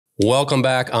Welcome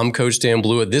back. I'm Coach Dan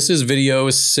Blewett. This is video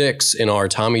 6 in our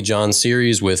Tommy John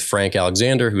series with Frank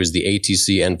Alexander, who is the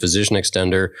ATC and physician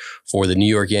extender for the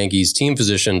New York Yankees team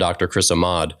physician, Dr. Chris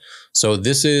Ahmad. So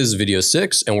this is video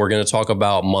 6, and we're going to talk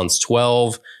about months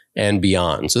 12 and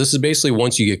beyond. So this is basically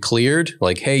once you get cleared,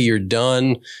 like, hey, you're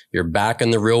done. You're back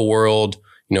in the real world.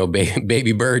 You know,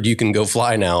 baby bird, you can go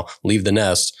fly now, leave the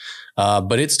nest.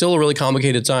 But it's still a really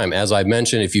complicated time. As I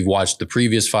mentioned, if you've watched the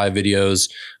previous 5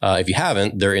 videos, if you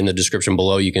haven't, they're in the description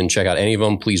below. You can check out any of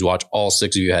them. Please watch all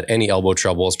 6 if you had any elbow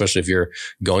trouble, especially if you're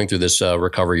going through this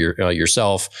recovery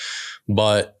yourself.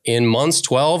 But in months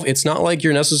 12, it's not like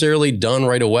you're necessarily done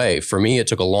right away. For me, it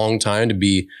took a long time to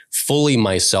be fully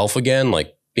myself again,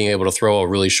 like being able to throw a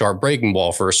really sharp breaking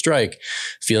ball for a strike,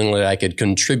 feeling like I could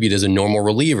contribute as a normal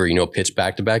reliever, you know, pitch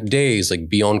back-to-back days, like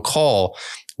be on call,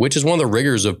 which is one of the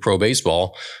rigors of pro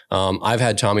baseball. I've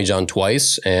had Tommy John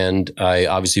twice, and I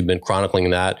obviously been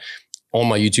chronicling that on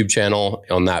my YouTube channel,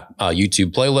 on that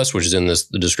YouTube playlist, which is in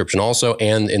the description also,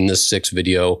 and in this 6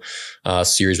 video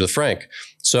series with Frank.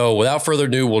 So without further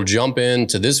ado, we'll jump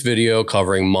into this video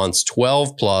covering months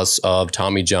 12 plus of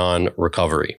Tommy John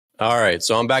recovery. All right,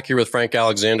 so I'm back here with Frank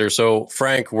Alexander. So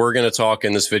Frank, we're going to talk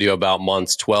in this video about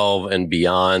months 12 and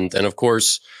beyond. And of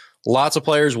course, lots of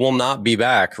players will not be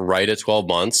back right at 12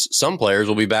 months. Some players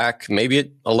will be back maybe at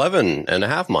 11 and a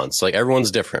half months. Like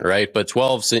everyone's different, right? But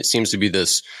 12 seems to be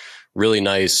this really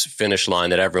nice finish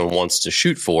line that everyone wants to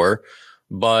shoot for.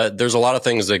 But there's a lot of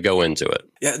things that go into it.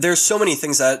 Yeah, there's so many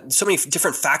things so many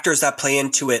different factors that play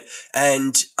into it.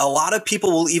 And a lot of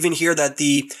people will even hear that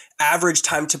the average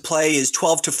time to play is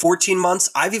 12 to 14 months.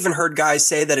 I've even heard guys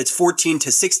say that it's 14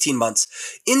 to 16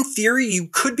 months. In theory, you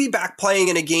could be back playing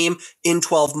in a game in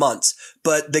 12 months,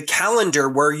 but the calendar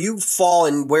where you fall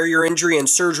and where your injury and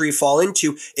surgery fall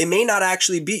into, it may not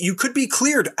actually be, you could be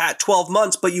cleared at 12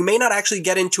 months, but you may not actually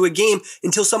get into a game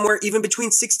until somewhere even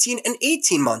between 16 and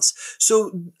 18 months.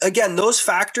 So again, those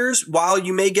factors, while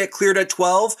you may get cleared at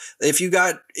 12, if you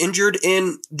got injured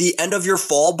in the end of your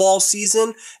fall ball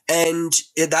season and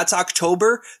that's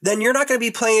October, then you're not going to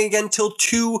be playing again till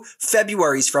 2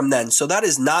 Februarys from then. So that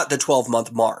is not the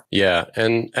 12-month mark. Yeah.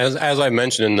 And as I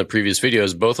mentioned in the previous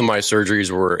videos, both of my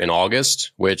surgeries were in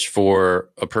August, which for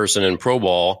a person in pro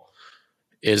ball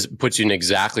puts you in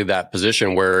exactly that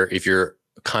position where if you're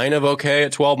kind of okay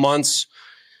at 12 months,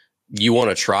 you want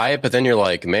to try it, but then you're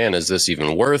like, man, is this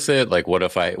even worth it? Like, what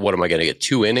am I going to get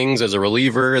 2 innings as a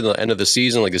reliever at the end of the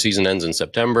season? Like the season ends in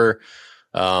September.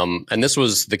 And this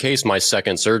was the case, my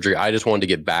second surgery. I just wanted to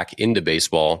get back into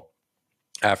baseball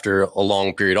after a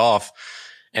long period off.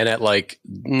 And at like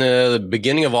the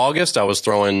beginning of August, I was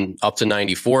throwing up to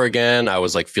 94 again. I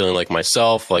was like feeling like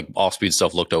myself, like off speed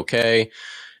stuff looked okay.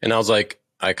 And I was like,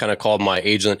 I kind of called my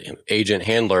agent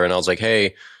handler and I was like,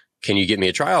 hey, can you get me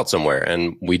a tryout somewhere?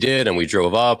 And we did, and we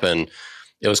drove up, and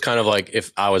it was kind of like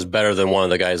if I was better than one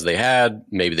of the guys they had,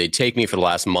 maybe they'd take me for the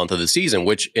last month of the season,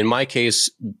 which in my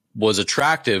case was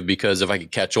attractive because if I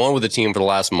could catch on with the team for the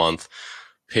last month,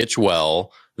 pitch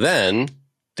well, then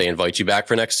they invite you back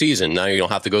for next season. Now you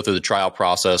don't have to go through the trial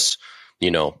process,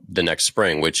 you know, the next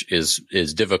spring, which is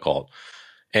difficult.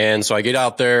 And so I get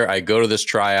out there, I go to this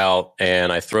tryout,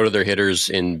 and I throw to their hitters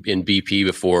in BP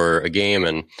before a game,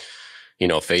 and you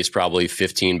know, face probably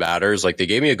 15 batters. Like they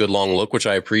gave me a good long look, which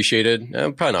I appreciated.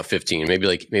 Probably not 15, maybe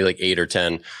like 8 or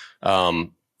 10.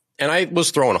 And I was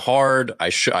throwing hard.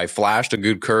 I flashed a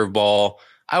good curveball.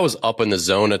 I was up in the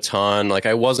zone a ton. Like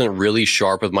I wasn't really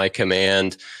sharp with my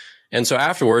command. And so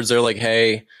afterwards they're like,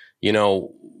 hey, you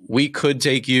know, we could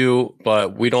take you,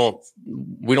 but we don't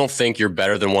think you're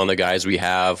better than one of the guys we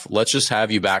have. Let's just have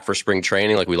you back for spring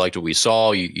training. Like we liked what we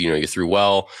saw. You know, you threw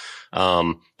well.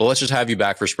 But let's just have you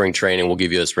back for spring training. We'll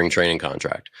give you a spring training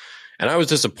contract. And I was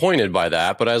disappointed by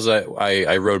that. But as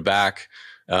I rode back,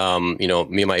 you know,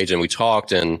 me and my agent, we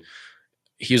talked, and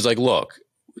he was like, look,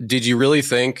 did you really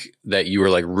think that you were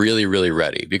like really, really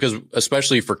ready? Because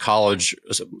especially for college,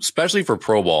 especially for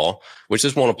pro ball, which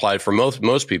this won't apply for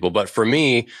most people. But for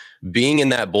me, being in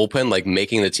that bullpen, like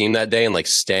making the team that day and like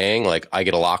staying, like I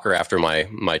get a locker after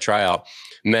my tryout,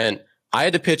 meant I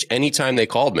had to pitch anytime they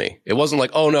called me. It wasn't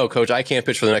like, oh no, coach, I can't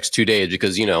pitch for the next 2 days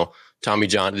because, you know, Tommy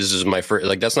John, this is my first,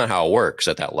 like, that's not how it works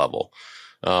at that level.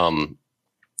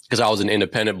 Cause I was an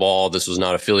independent ball. This was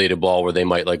not affiliated ball where they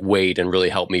might like wait and really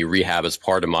help me rehab as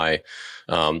part of my,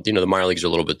 you know, the minor leagues are a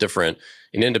little bit different.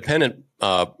 In independent,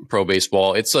 pro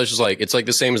baseball, it's just like, it's like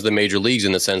the same as the major leagues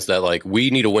in the sense that like,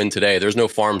 we need to win today. There's no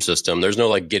farm system. There's no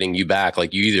like getting you back.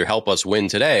 Like you either help us win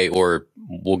today or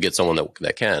we'll get someone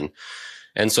that can.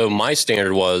 And so my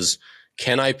standard was,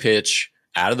 can I pitch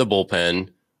out of the bullpen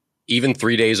even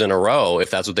 3 days in a row if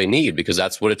that's what they need, because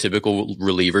that's what a typical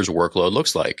reliever's workload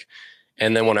looks like.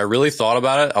 And then when I really thought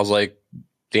about it, I was like,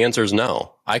 the answer is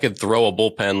no. I could throw a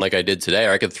bullpen like I did today,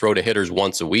 or I could throw to hitters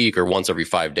once a week or once every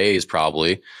 5 days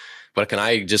probably. But can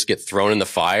I just get thrown in the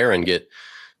fire and get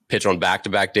pitch on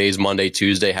back-to-back days, Monday,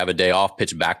 Tuesday, have a day off,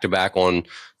 pitch back-to-back on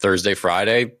Thursday,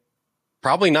 Friday?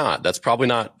 Probably not. That's probably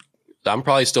not. I'm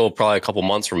probably still a couple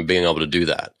months from being able to do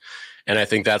that. And I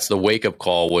think that's the wake-up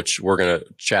call, which we're going to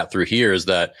chat through here, is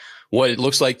that what it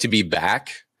looks like to be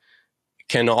back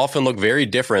can often look very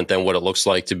different than what it looks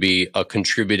like to be a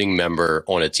contributing member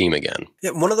on a team again.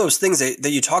 Yeah, one of those things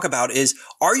that you talk about is,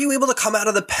 are you able to come out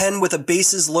of the pen with a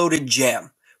bases loaded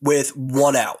jam with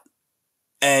 1 out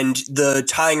and the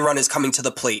tying run is coming to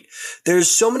the plate? There's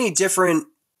so many different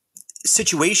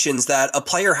situations that a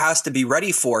player has to be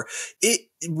ready for.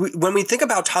 When we think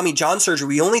about Tommy John surgery,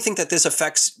 we only think that this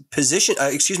affects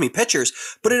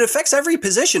pitchers, but it affects every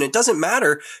position. It doesn't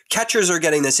matter. Catchers are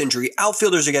getting this injury.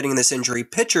 Outfielders are getting this injury.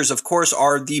 Pitchers, of course,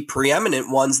 are the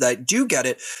preeminent ones that do get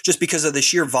it just because of the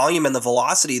sheer volume and the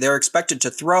velocity. They're expected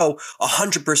to throw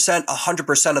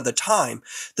 100% of the time.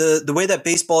 The way that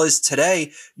baseball is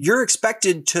today, you're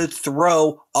expected to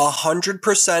throw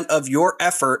 100% of your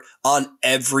effort on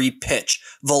every pitch.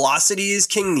 Velocity is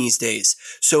king these days.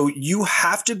 So you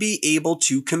have to be able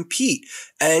to compete.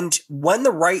 And when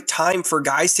the right time for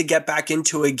guys to get back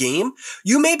into a game,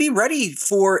 you may be ready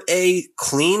for a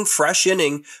clean, fresh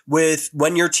inning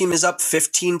when your team is up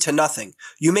 15-0.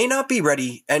 You may not be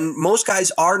ready, and most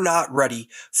guys are not ready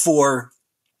for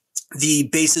the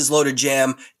bases loaded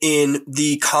jam in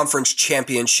the conference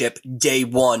championship day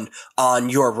one on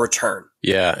your return.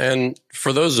 Yeah. And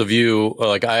for those of you,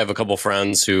 like I have a couple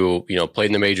friends who, played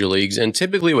in the major leagues, and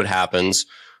typically what happens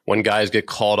when guys get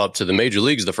called up to the major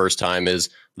leagues the first time is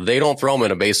they don't throw them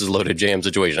in a bases loaded jam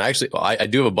situation. Actually, I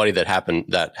do have a buddy that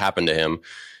happened to him,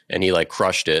 and he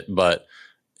crushed it. But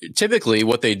typically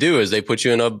what they do is they put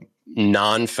you in a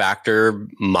non-factor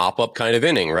mop up kind of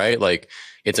inning, right? Like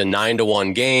it's a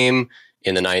 9-1 game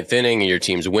in the 9th inning and your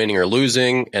team's winning or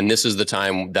losing. And this is the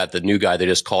time that the new guy they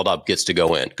just called up gets to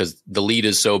go in, because the lead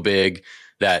is so big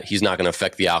that he's not going to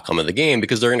affect the outcome of the game,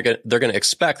 because they're going to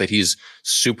expect that he's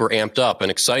super amped up and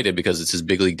excited because it's his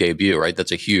big league debut, right?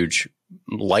 That's a huge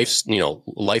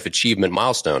life achievement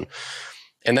milestone.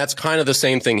 And that's kind of the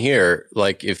same thing here.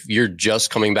 Like if you're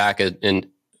just coming back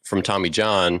from Tommy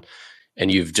John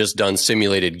and you've just done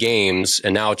simulated games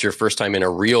and now it's your first time in a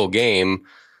real game,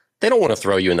 they don't want to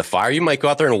throw you in the fire. You might go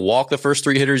out there and walk the first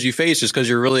 3 hitters you face just because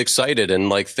you're really excited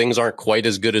and things aren't quite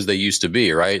as good as they used to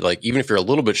be, right? Like even if you're a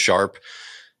little bit sharp,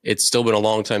 it's still been a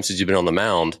long time since you've been on the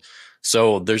mound.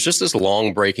 So there's just this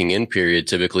long breaking in period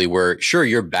typically where sure,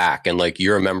 you're back and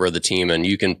you're a member of the team and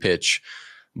you can pitch,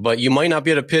 but you might not be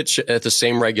able to pitch at the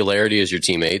same regularity as your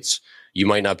teammates. You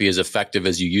might not be as effective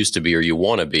as you used to be or you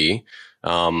want to be.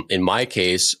 In my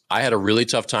case, I had a really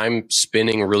tough time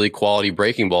spinning really quality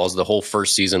breaking balls the whole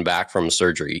first season back from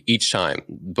surgery. Each time,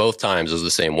 both times was the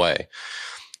same way,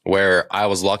 where I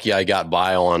was lucky I got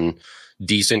by on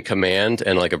decent command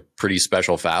and a pretty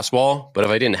special fastball. But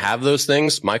if I didn't have those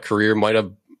things, my career might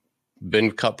have been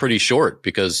cut pretty short,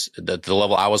 because at the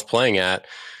level I was playing at,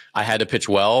 I had to pitch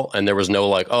well. And there was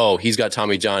no oh, he's got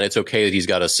Tommy John, it's okay that he's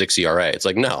got a 6 ERA. It's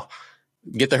no,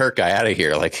 get the hurt guy out of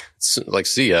here.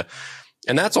 See ya.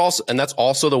 And that's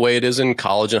also the way it is in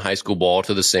college and high school ball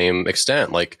to the same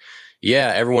extent.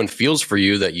 Yeah, everyone feels for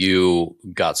you that you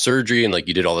got surgery and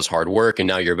you did all this hard work and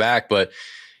now you're back. But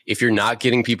if you're not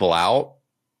getting people out,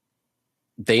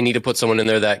 they need to put someone in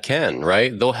there that can,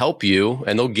 right? They'll help you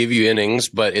and they'll give you innings,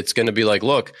 but it's going to be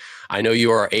look, I know you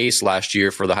were our ace last year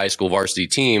for the high school varsity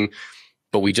team,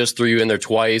 but we just threw you in there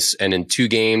twice. And in 2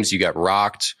 games, you got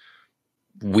rocked.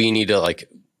 We need to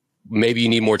maybe you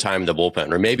need more time in the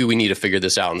bullpen, or maybe we need to figure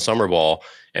this out in summer ball,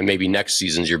 and maybe next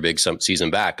season's your big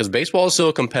season back. Because baseball is still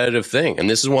a competitive thing. And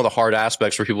this is one of the hard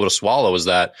aspects for people to swallow, is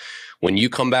that when you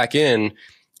come back in,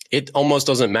 it almost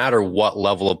doesn't matter what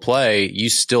level of play, you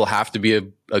still have to be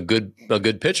a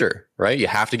good pitcher, right? You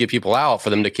have to get people out for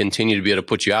them to continue to be able to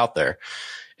put you out there.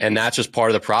 And that's just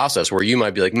part of the process, where you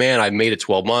might be man, I made it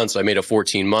 12 months. I made it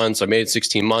 14 months. I made it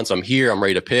 16 months. I'm here. I'm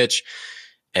ready to pitch.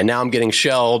 And now I'm getting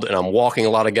shelled and I'm walking a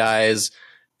lot of guys.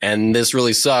 And this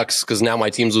really sucks because now my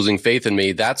team's losing faith in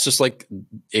me. That's just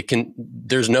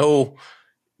there's no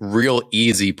real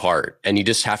easy part. And you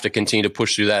just have to continue to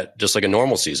push through that just like a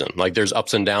normal season. There's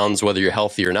ups and downs, whether you're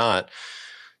healthy or not.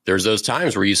 There's those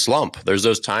times where you slump. There's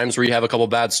those times where you have a couple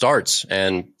bad starts,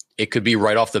 and it could be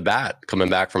right off the bat coming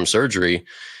back from surgery.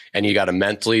 And you got to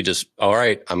mentally just, all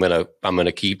right, I'm going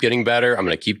to keep getting better. I'm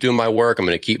going to keep doing my work. I'm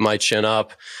going to keep my chin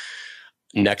up.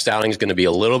 next outing is going to be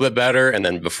a little bit better. And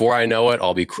then before I know it,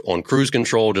 I'll be on cruise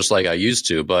control just like I used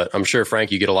to. But I'm sure,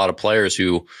 Frank, you get a lot of players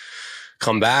who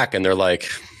come back and they're like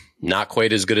not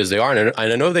quite as good as they are. And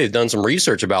I know they've done some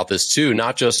research about this too,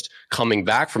 not just coming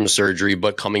back from surgery,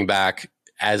 but coming back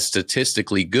as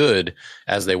statistically good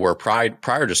as they were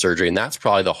prior to surgery. And that's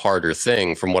probably the harder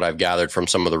thing from what I've gathered from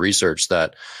some of the research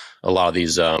that a lot of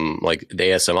these, like the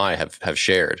ASMI have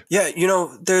shared. Yeah. You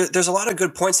know, there's a lot of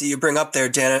good points that you bring up there,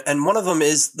 Dan. And one of them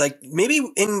is like, maybe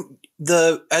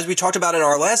as we talked about in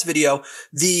our last video,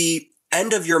 the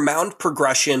end of your mound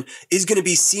progression is going to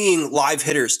be seeing live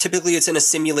hitters. Typically it's in a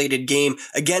simulated game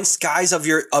against guys of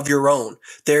your own.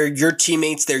 They're your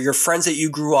teammates. They're your friends that you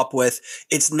grew up with.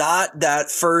 It's not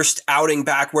that first outing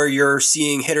back where you're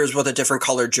seeing hitters with a different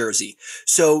colored jersey.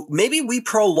 So maybe we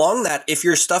prolong that if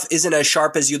your stuff isn't as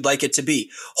sharp as you'd like it to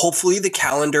be. Hopefully the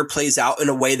calendar plays out in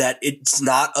a way that it's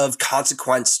not of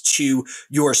consequence to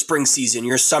your spring season,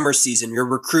 your summer season, your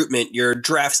recruitment, your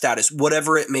draft status,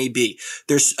 whatever it may be.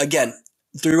 There's, again,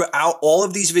 throughout all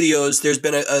of these videos, there's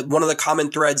been one of the common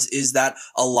threads is that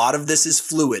a lot of this is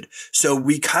fluid. So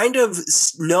we kind of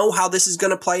know how this is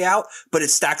going to play out, but it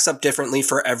stacks up differently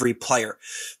for every player.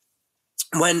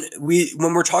 When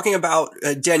we're talking about,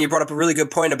 Dan, you brought up a really good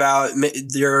point about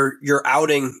your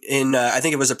outing in, I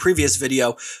think it was a previous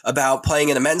video about playing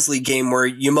in a men's league game where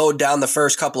you mowed down the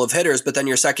first couple of hitters, but then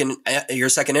your second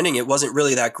inning, it wasn't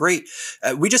really that great.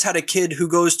 We just had a kid who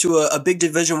goes to a big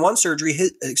Division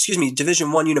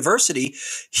Division I university.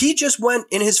 He just went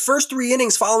in his first 3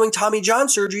 innings following Tommy John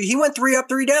surgery. He went 3 up,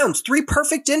 3 downs, 3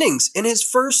 perfect innings in his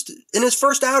first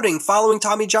outing following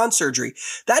Tommy John surgery.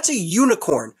 That's a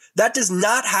unicorn. That does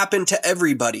not happen to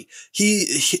everybody.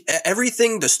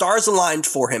 Everything, the stars aligned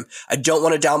for him. I don't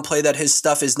want to downplay that his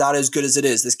stuff is not as good as it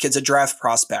is. This kid's a draft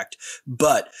prospect,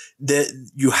 but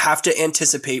you have to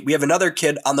anticipate. We have another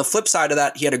kid on the flip side of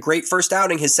that. He had a great first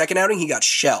outing. His second outing, he got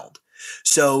shelled.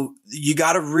 So you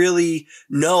got to really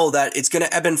know that it's going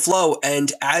to ebb and flow.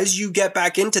 And as you get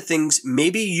back into things,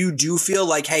 maybe you do feel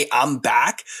like, hey, I'm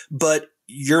back, but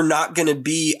you're not going to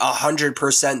be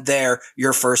 100% there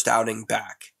your first outing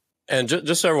back. And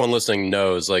just so everyone listening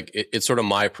knows, like it's sort of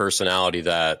my personality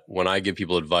that when I give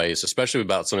people advice, especially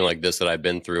about something like this that I've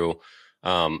been through,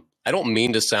 I don't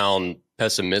mean to sound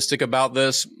pessimistic about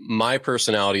this. My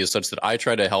personality is such that I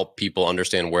try to help people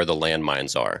understand where the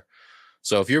landmines are.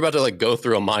 So if you're about to like go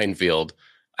through a minefield,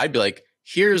 I'd be like,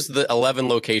 here's the 11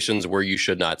 locations where you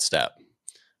should not step.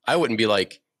 I wouldn't be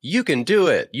like, you can do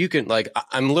it. You can, like,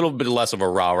 I'm a little bit less of a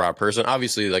rah-rah person.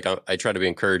 Obviously, like I try to be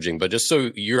encouraging, but just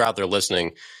so you're out there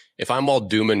listening, if I'm all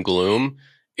doom and gloom,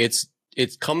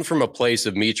 it comes from a place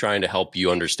of me trying to help you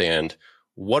understand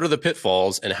what are the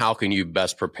pitfalls and how can you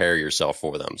best prepare yourself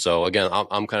for them. So again,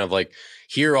 I'm kind of like,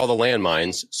 here are all the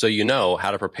landmines so you know how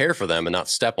to prepare for them and not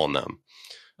step on them.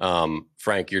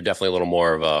 Frank, you're definitely a little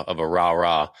more of a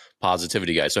rah-rah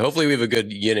positivity guy. So hopefully we have a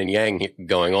good yin and yang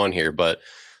going on here, but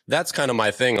that's kind of my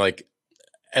thing. Like,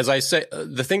 as I say,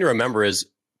 the thing to remember is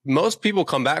most people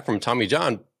come back from Tommy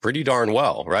John pretty darn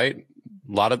well, right?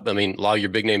 A lot of your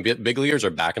big name big leaguers are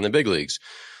back in the big leagues.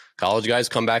 College guys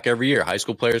come back every year. High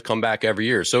school players come back every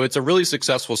year. So it's a really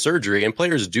successful surgery and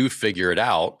players do figure it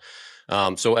out.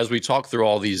 So as we talk through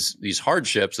all these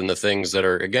hardships and the things that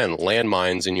are, again,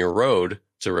 landmines in your road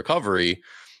to recovery,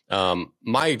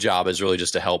 my job is really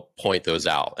just to help point those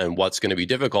out and what's going to be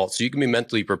difficult so you can be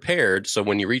mentally prepared. So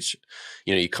when you reach,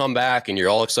 you come back and you're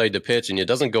all excited to pitch and it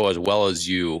doesn't go as well as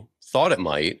you thought it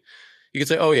might, you can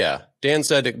say, oh yeah, Dan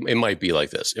said it might be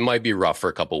like this. It might be rough for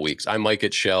a couple of weeks. I might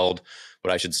get shelled,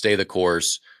 but I should stay the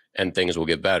course and things will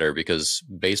get better because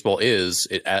baseball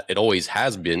it always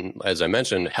has been, as I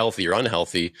mentioned, healthy or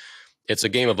unhealthy. It's a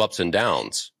game of ups and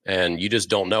downs and you just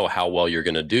don't know how well you're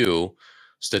going to do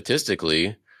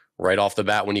statistically right off the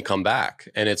bat when you come back.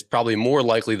 And it's probably more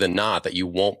likely than not that you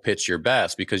won't pitch your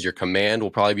best because your command will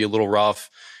probably be a little rough.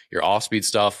 Your off-speed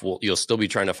stuff, you'll still be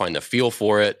trying to find the feel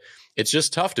for it. It's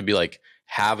just tough to be like,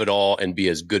 have it all and be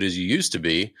as good as you used to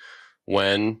be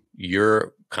when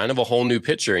you're kind of a whole new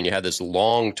pitcher and you had this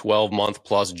long 12-month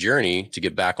plus journey to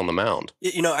get back on the mound.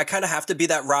 I kind of have to be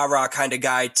that rah-rah kind of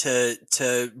guy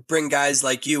to bring guys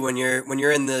like you when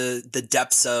you're in the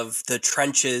depths of the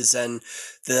trenches and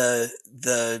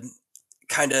the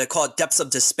kind of call it depths of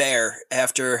despair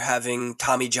after having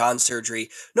Tommy John surgery.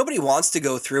 Nobody wants to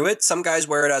go through it. Some guys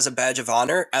wear it as a badge of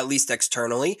honor, at least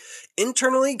externally.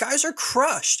 Internally, guys are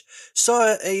crushed.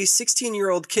 Saw a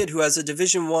 16-year-old kid who has a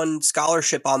Division I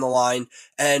scholarship on the line,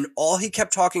 and all he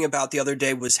kept talking about the other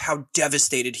day was how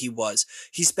devastated he was.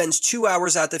 He spends 2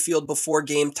 hours at the field before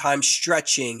game time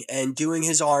stretching and doing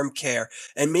his arm care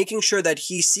and making sure that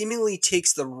he seemingly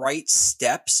takes the right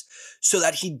steps so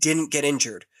that he didn't get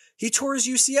injured. He tore his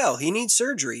UCL. He needs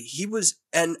surgery.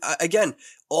 Again,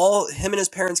 all him and his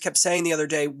parents kept saying the other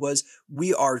day was,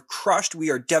 we are crushed.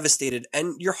 We are devastated.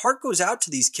 And your heart goes out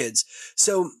to these kids.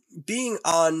 So being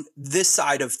on this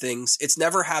side of things, it's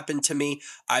never happened to me.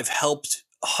 I've helped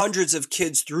hundreds of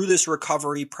kids through this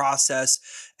recovery process,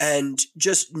 and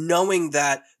just knowing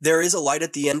that there is a light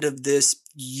at the end of this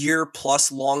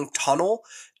year-plus long tunnel,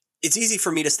 it's easy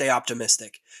for me to stay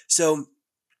optimistic.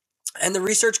 And the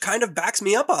research kind of backs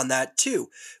me up on that too.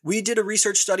 We did a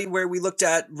research study where we looked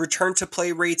at return to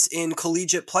play rates in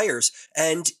collegiate players,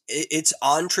 and it's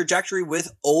on trajectory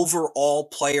with overall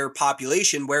player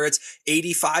population, where it's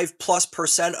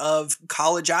 85+% of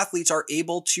college athletes are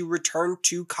able to return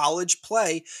to college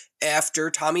play after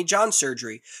Tommy John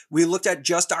surgery. We looked at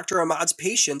just Dr. Ahmad's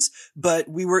patients, but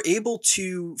we were able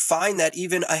to find that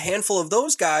even a handful of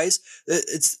those guys,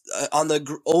 it's on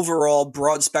the overall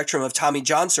broad spectrum of Tommy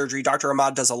John surgery. Dr.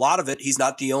 Ahmad does a lot of it. He's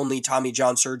not the only Tommy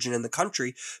John surgeon in the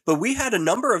country, but we had a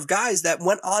number of guys that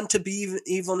went on to be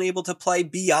even able to play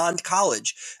beyond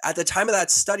college. At the time of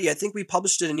that study, I think we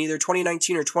published it in either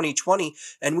 2019 or 2020,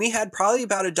 and we had probably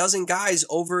about a dozen guys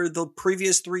over the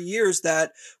previous 3 years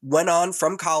that went on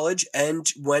from college and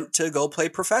went to go play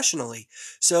professionally.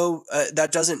 So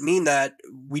that doesn't mean that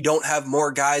we don't have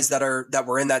more guys that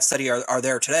were in that study are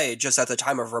there today. Just at the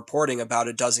time of reporting, about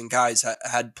a dozen guys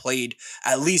had played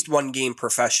at least one game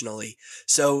professionally.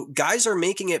 So guys are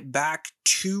making it back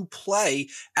to play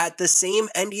at the same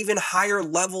and even higher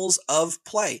levels of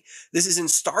play. This is in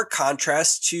stark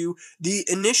contrast to the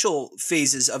initial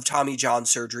phases of Tommy John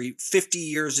surgery 50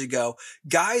 years ago.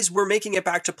 Guys were making it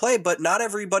back to play, but not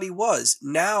everybody was.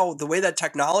 Now, the way that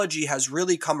technology has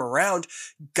really come around,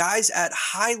 guys at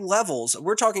high levels,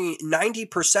 we're talking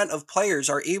 90% of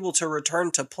players are able to return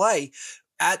to play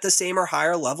at the same or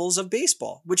higher levels of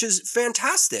baseball, which is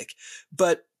fantastic.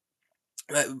 But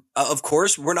of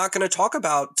course, we're not going to talk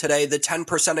about today the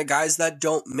 10% of guys that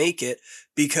don't make it,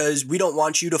 because we don't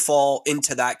want you to fall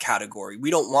into that category.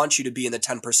 We don't want you to be in the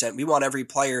 10%. We want every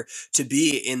player to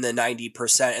be in the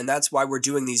 90%. And that's why we're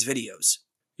doing these videos.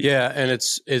 Yeah. And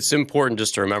it's important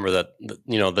just to remember that,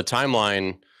 the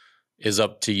timeline is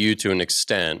up to you to an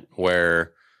extent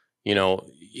where,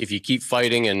 if you keep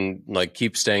fighting and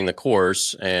keep staying the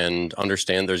course and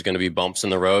understand there's going to be bumps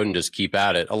in the road and just keep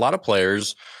at it. A lot of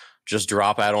players just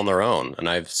drop out on their own. And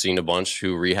I've seen a bunch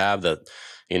who rehab that,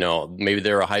 maybe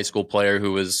they're a high school player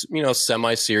who was,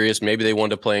 semi-serious. Maybe they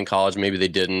wanted to play in college. Maybe they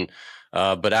didn't.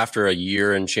 But after a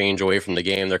year and change away from the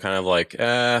game, they're kind of like,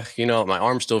 my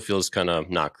arm still feels kind of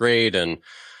not great. And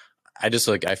I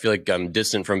feel like I'm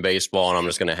distant from baseball and I'm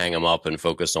just going to hang them up and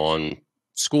focus on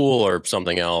school or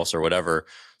something else or whatever.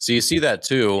 So you see that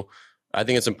too. I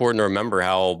think it's important to remember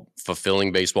how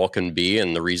fulfilling baseball can be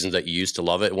and the reasons that you used to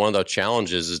love it. One of the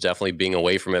challenges is definitely being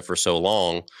away from it for so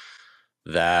long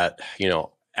that,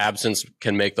 absence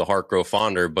can make the heart grow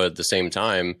fonder, but at the same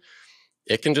time,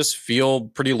 it can just feel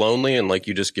pretty lonely and like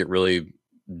you just get really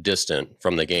distant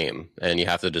from the game. And you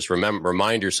have to just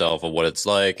remind yourself of what it's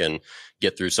like and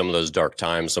get through some of those dark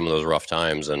times, some of those rough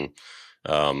times. And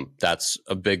that's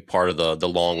a big part of the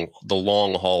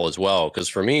long haul as well. Because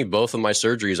for me, both of my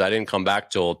surgeries, I didn't come back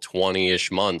till 20-ish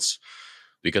months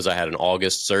because I had an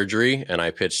August surgery and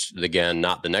I pitched again,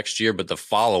 not the next year, but the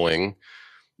following,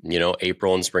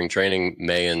 April in spring training,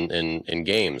 May in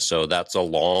games. So it's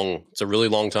a really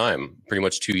long time, pretty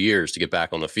much 2 years to get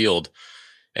back on the field.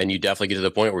 And you definitely get to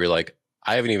the point where you're like,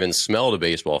 I haven't even smelled a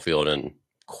baseball field in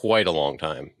quite a long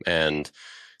time. And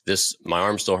my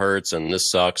arm still hurts and this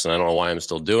sucks and I don't know why I'm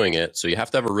still doing it. So you have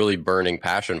to have a really burning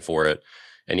passion for it.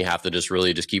 And you have to just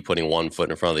keep putting one foot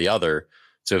in front of the other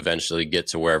to eventually get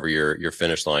to wherever your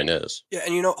finish line is. Yeah.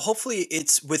 And, hopefully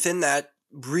it's within that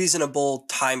reasonable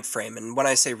time frame. And when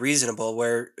I say reasonable,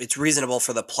 where it's reasonable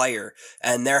for the player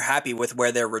and they're happy with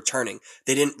where they're returning.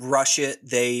 They didn't rush it.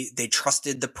 They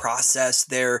trusted the process.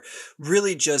 They're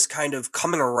really just kind of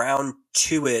coming around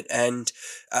to it and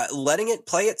letting it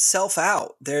play itself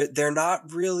out. They're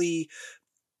not really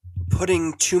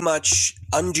putting too much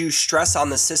undue stress on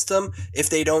the system if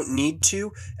they don't need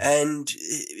to. And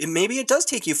maybe it does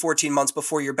take you 14 months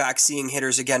before you're back seeing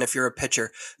hitters again if you're a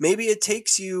pitcher. Maybe it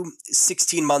takes you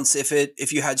 16 months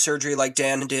if you had surgery like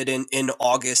Dan did in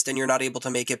August and you're not able to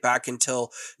make it back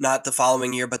until not the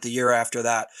following year, but the year after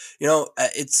that.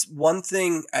 It's one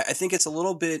thing, I think it's a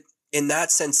little bit in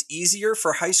that sense easier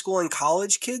for high school and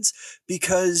college kids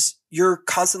because you're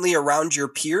constantly around your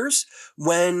peers.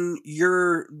 When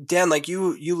you're Dan, like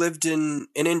you lived in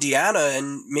Indiana,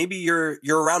 and maybe you're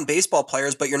around baseball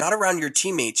players, but you're not around your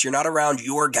teammates. You're not around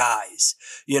your guys,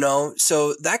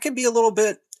 so that could be a little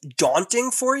bit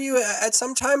daunting for you at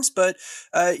sometimes, but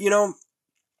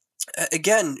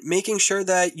again, making sure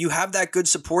that you have that good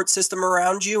support system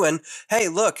around you. And hey,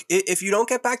 look, if you don't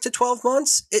get back to 12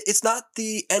 months, it's not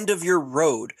the end of your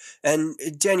road. And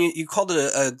Dan, you called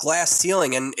it a glass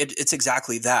ceiling, and it's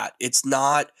exactly that. It's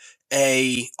not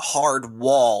a hard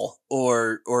wall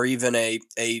or even a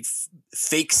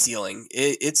fake ceiling.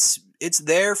 It's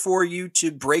there for you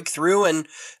to break through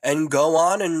and go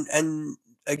on. And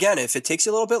again, if it takes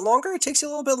you a little bit longer, it takes you a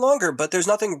little bit longer, but there's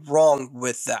nothing wrong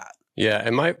with that. Yeah,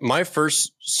 and my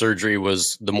first surgery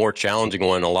was the more challenging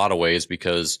one in a lot of ways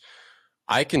because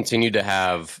I continued to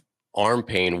have arm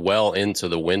pain well into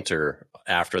the winter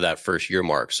after that first year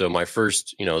mark. So my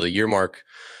first, the year mark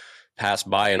passed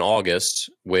by in August,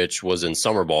 which was in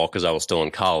summer ball because I was still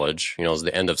in college. It was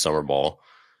the end of summer ball.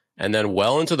 And then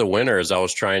well into the winter as I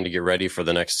was trying to get ready for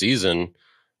the next season.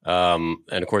 And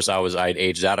of course I'd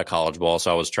aged out of college ball.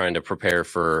 So I was trying to prepare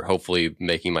for hopefully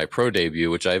making my pro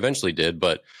debut, which I eventually did.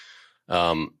 But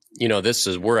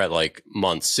we're at like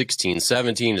month 16,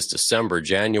 17, it's December,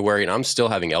 January, and I'm still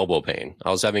having elbow pain.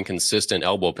 I was having consistent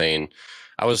elbow pain.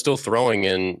 I was still throwing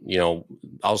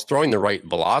I was throwing the right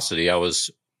velocity. I was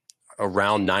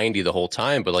around 90 the whole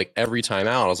time, but like every time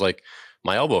out, I was like,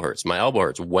 my elbow hurts.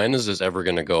 When is this ever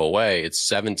going to go away? It's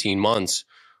 17 months.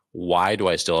 Why do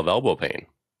I still have elbow pain?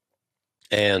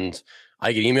 And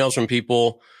I get emails from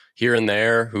people here and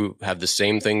there who have the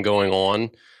same thing going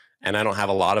on. And I don't have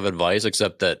a lot of advice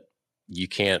except that you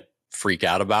can't freak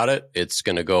out about it. It's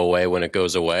going to go away when it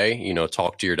goes away.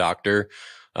 Talk to your doctor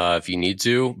if you need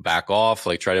to, back off,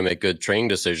 like try to make good training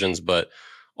decisions. But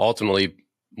ultimately,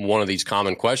 one of these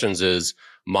common questions is,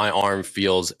 my arm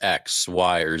feels X,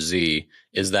 Y, or Z.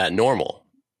 Is that normal?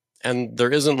 And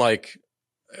there isn't like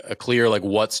a clear, like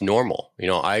what's normal.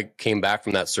 I came back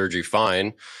from that surgery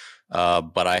fine,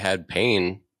 but I had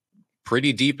pain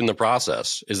pretty deep in the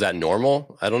process. Is that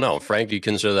normal? I don't know. Frank, do you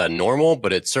consider that normal?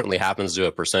 But it certainly happens to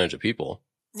a percentage of people.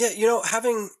 Yeah,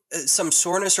 having some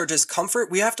soreness or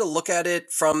discomfort, we have to look at it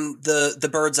from the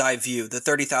bird's eye view, the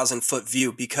 30,000 foot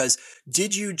view, because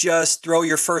did you just throw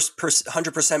your first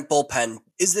 100% bullpen?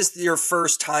 Is this your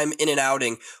first time in an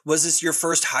outing? Was this your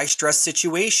first high stress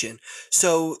situation?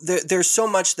 So there's so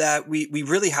much that we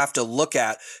really have to look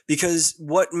at, because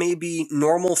what may be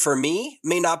normal for me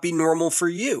may not be normal for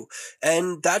you.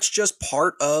 And that's just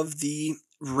part of the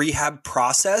rehab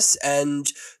process and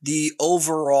the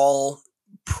overall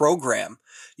program.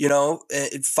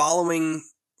 Following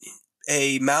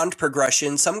a mound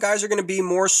progression, some guys are going to be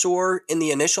more sore in the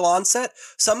initial onset.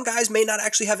 Some guys may not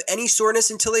actually have any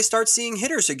soreness until they start seeing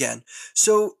hitters again.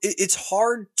 So it's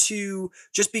hard to,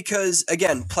 just because,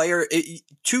 again,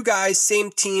 two guys, same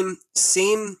team,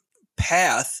 same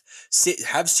path,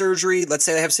 have surgery. Let's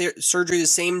say they have surgery the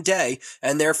same day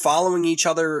and they're following each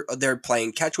other. They're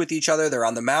playing catch with each other. They're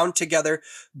on the mound together,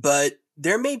 but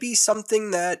there may be something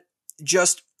that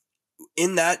just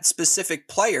in that specific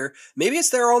player, maybe it's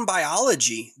their own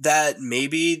biology that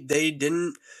maybe they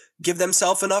didn't give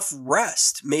themselves enough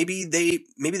rest. Maybe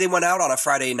they went out on a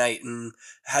Friday night and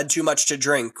had too much to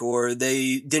drink, or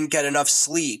they didn't get enough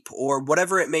sleep, or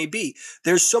whatever it may be.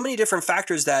 There's so many different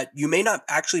factors that you may not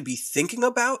actually be thinking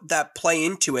about that play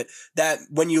into it, that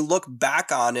when you look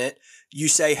back on it, you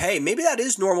say, hey, maybe that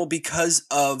is normal because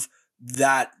of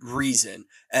that reason.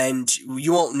 And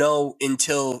you won't know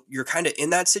until you're kind of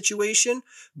in that situation,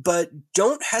 but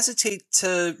don't hesitate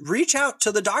to reach out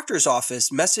to the doctor's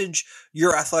office, message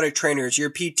your athletic trainers, your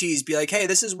PTs, be like, hey,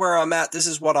 this is where I'm at. This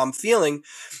is what I'm feeling.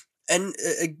 And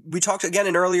we talked again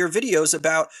in earlier videos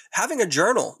about having a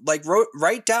journal, like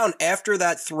write down after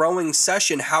that throwing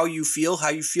session, how you feel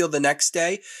the next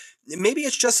day. Maybe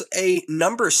it's just a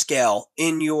number scale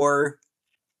in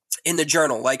the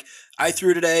journal. Like, I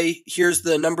threw today, here's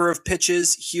the number of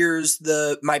pitches, here's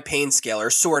my pain scale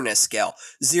or soreness scale,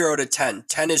 0 to 10.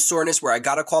 10 is soreness where I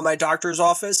got to call my doctor's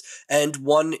office, and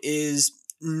 1 is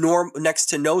next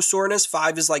to no soreness.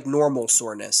 5 is like normal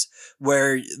soreness,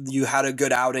 where you had a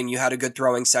good outing, you had a good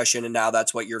throwing session, and now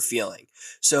that's what you're feeling.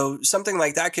 So something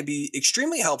like that could be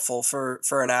extremely helpful for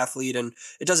an athlete, and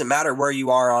it doesn't matter where you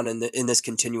are on in this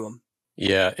continuum.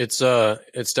 Yeah, it's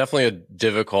definitely a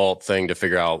difficult thing to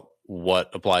figure out what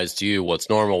applies to you, what's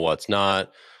normal, what's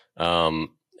not, and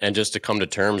just to come to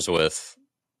terms with,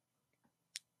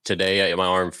 today my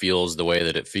arm feels the way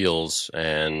that it feels,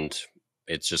 and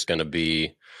it's just going to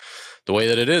be the way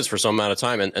that it is for some amount of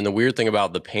time. And the weird thing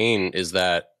about the pain is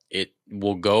that it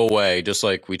will go away, just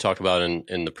like we talked about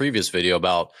in the previous video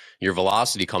about your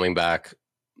velocity coming back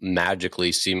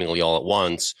magically, seemingly all at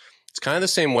once. It's kind of the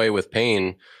same way with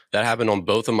pain. That happened on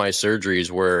both of my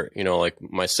surgeries where, like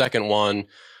my second one,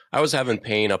 I was having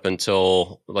pain up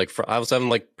until I was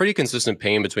having pretty consistent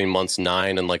pain between months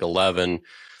 9 and 11.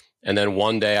 And then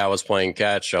one day I was playing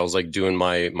catch. I was doing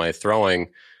my throwing,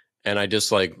 and I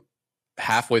just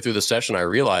halfway through the session, I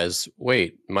realized,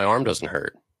 wait, my arm doesn't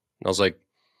hurt. And I was like,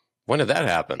 when did that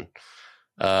happen?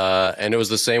 And it was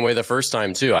the same way the first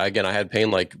time too. I had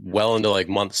pain well into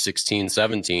month 16,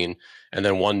 17. And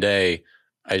then one day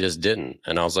I just didn't.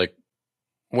 And I was like,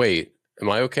 wait, am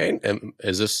I okay?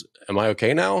 Am I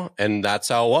okay now? And that's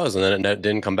how it was. And then it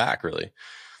didn't come back really.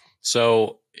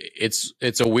 So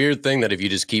it's a weird thing that if you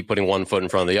just keep putting one foot in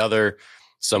front of the other,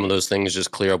 some of those things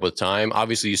just clear up with time.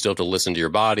 Obviously, you still have to listen to your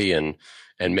body and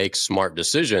make smart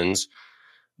decisions,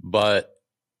 but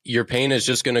your pain is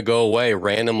just going to go away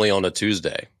randomly on a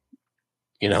Tuesday.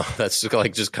 That's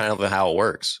just kind of how it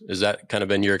works. Is that kind of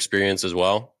been your experience as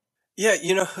well? Yeah,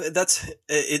 that's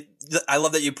it. I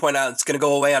love that you point out it's going to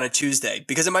go away on a Tuesday,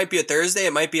 because it might be a Thursday,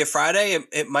 it might be a Friday,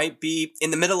 it might be in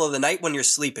the middle of the night when you're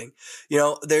sleeping.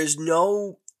 There's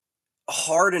no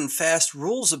hard and fast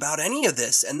rules about any of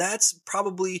this. And that's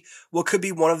probably what could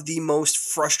be one of the most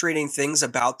frustrating things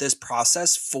about this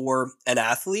process for an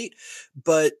athlete.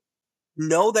 But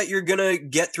know that you're going to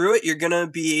get through it. You're going to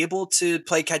be able to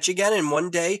play catch again. And one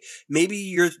day, maybe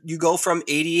you go from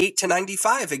 88 to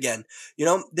 95 again.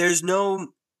 There's no,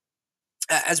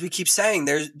 as we keep saying,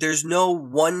 there's no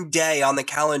one day on the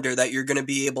calendar that you're going to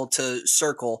be able to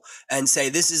circle and say,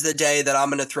 this is the day that I'm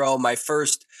going to throw my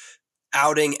first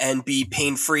outing and be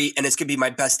pain-free, and it's going to be my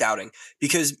best outing.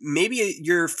 Because maybe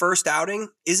your first outing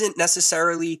isn't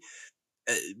necessarily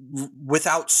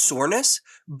without soreness,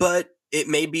 but it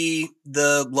may be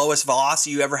the lowest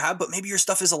velocity you ever have, but maybe your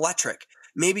stuff is electric.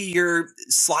 Maybe your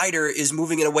slider is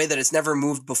moving in a way that it's never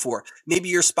moved before. Maybe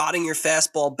you're spotting your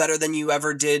fastball better than you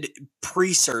ever did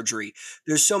pre-surgery.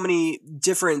 There's so many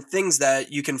different things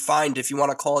that you can find, if you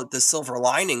want to call it the silver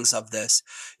linings of this,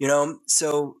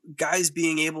 So guys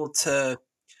being able to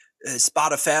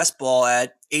spot a fastball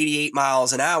at 88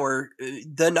 miles an hour,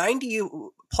 the 90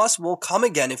 plus will come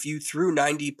again if you threw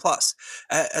 90 plus.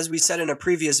 As we said in a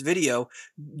previous video,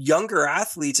 younger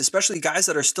athletes, especially guys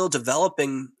that are still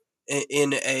developing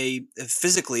in a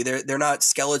physically, they're not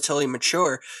skeletally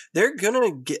mature, they're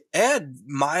gonna add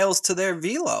miles to their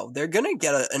velo. They're gonna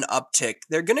get an uptick.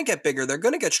 They're gonna get bigger. They're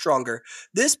gonna get stronger.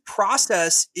 This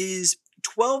process is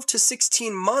 12 to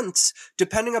 16 months,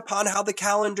 depending upon how the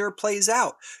calendar plays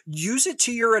out. Use it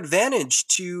to your advantage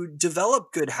to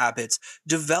develop good habits,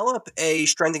 develop a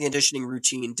strength and conditioning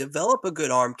routine, develop a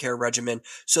good arm care regimen,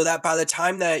 so that by the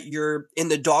time that you're in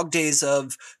the dog days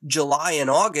of July and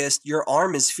August, your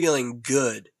arm is feeling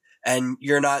good. And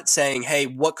you're not saying, hey,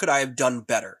 what could I have done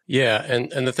better? Yeah.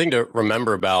 And the thing to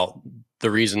remember about the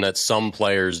reason that some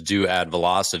players do add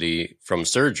velocity from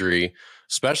surgery,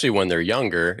 especially when they're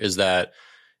younger, is that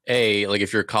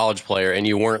if you're a college player and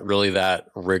you weren't really that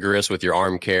rigorous with your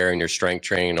arm care and your strength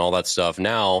training and all that stuff,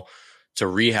 now to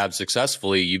rehab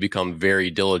successfully, you become very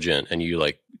diligent and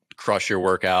you crush your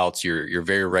workouts. You're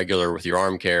very regular with your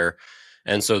arm care.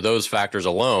 And so those factors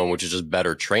alone, which is just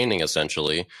better training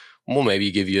essentially, will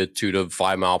maybe give you a 2 to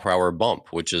 5 mile per hour bump,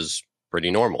 which is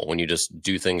pretty normal when you just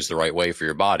do things the right way for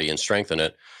your body and strengthen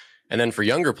it. And then for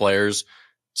younger players,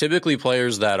 typically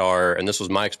players that are, and this was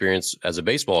my experience as a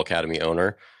baseball academy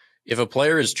owner, if a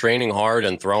player is training hard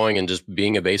and throwing and just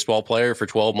being a baseball player for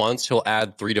 12 months, he'll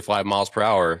add 3 to 5 miles per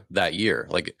hour that year.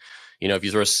 If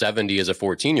you throw 70 as a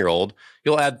 14-year-old,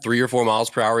 you'll add 3 or 4 miles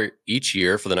per hour each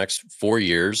year for the next 4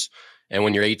 years. And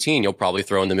when you're 18, you'll probably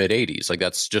throw in the mid 80s.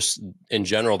 That's just in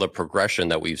general the progression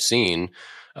that we've seen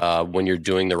when you're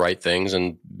doing the right things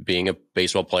and being a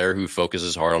baseball player who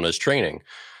focuses hard on his training.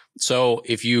 So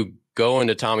if you go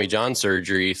into Tommy John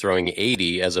surgery throwing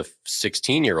 80 as a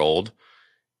 16-year-old,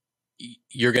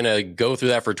 you're going to go through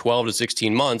that for 12 to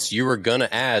 16 months. You are going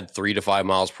to add 3 to 5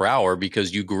 miles per hour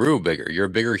because you grew bigger. You're a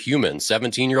bigger human.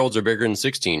 17-year-olds are bigger than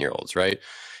 16-year-olds, right?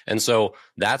 And so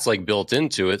that's like built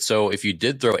into it. So if you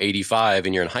did throw 85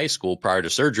 and you're in high school prior to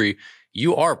surgery,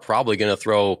 you are probably going to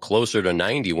throw closer to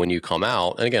 90 when you come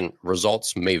out. And again,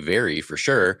 results may vary for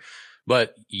sure,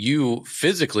 but you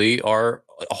physically are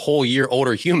a whole year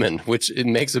older human, which it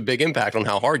makes a big impact on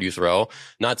how hard you throw,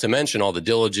 not to mention all the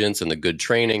diligence and the good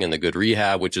training and the good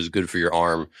rehab, which is good for your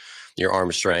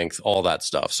arm strength, all that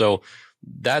stuff. So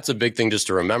that's a big thing just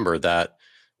to remember, that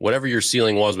whatever your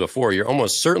ceiling was before, you're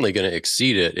almost certainly going to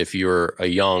exceed it if you're a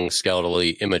young,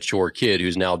 skeletally immature kid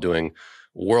who's now doing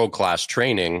world-class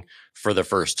training for the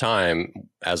first time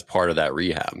as part of that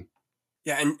rehab.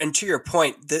 Yeah, and to your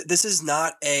point, this is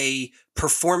not a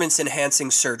performance-enhancing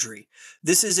surgery.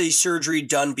 This is a surgery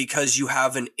done because you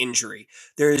have an injury.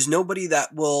 There is nobody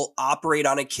that will operate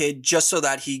on a kid just so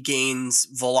that he gains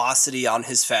velocity on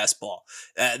his fastball.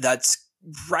 That's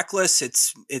reckless.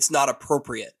 It's not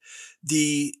appropriate.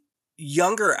 The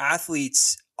younger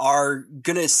athletes are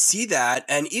going to see that.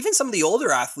 And even some of the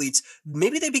older athletes,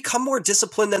 maybe they become more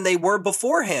disciplined than they were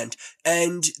beforehand.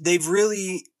 And they've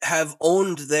really have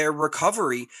owned their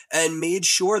recovery and made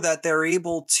sure that they're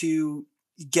able to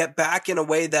get back in a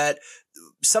way that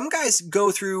some guys go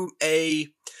through a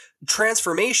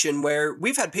transformation where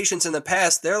we've had patients in the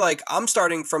past. They're like, I'm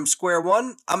starting from square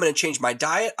one. I'm going to change my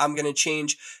diet. I'm going to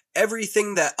change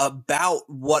everything that about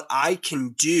what I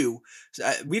can do.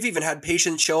 We've even had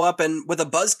patients show up and with a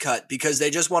buzz cut because they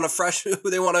just want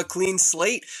they want a clean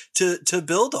slate to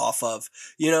build off of.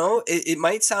 It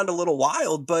might sound a little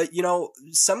wild, but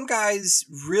some guys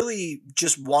really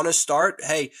just want to start.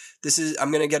 Hey,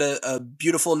 I'm going to get a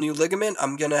beautiful new ligament.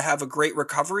 I'm going to have a great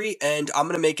recovery and I'm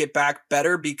going to make it back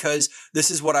better because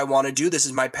this is what I want to do. This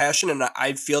is my passion. And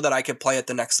I feel that I could play at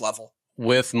the next level.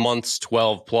 With months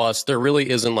 12 plus, there really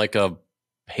isn't like a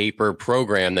paper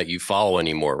program that you follow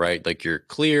anymore, right? Like you're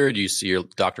cleared, you see your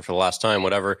doctor for the last time,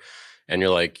 whatever, and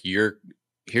you're like, here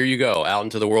you go, out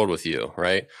into the world with you,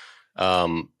 right?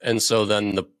 And so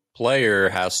then the player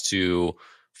has to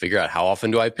figure out, how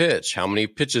often do I pitch? How many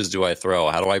pitches do I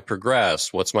throw? How do I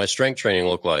progress? What's my strength training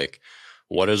look like?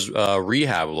 What does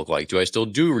rehab look like? Do I still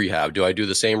do rehab? Do I do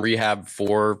the same rehab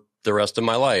for the rest of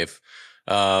my life?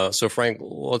 So Frank,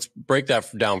 let's break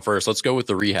that down first. Let's go with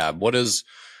the rehab. What does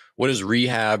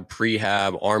rehab,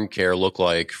 prehab, arm care look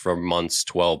like for months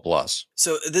 12 plus?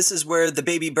 So this is where the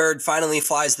baby bird finally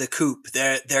flies the coop.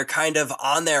 They're kind of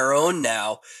on their own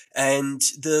now. And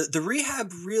the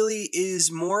rehab really is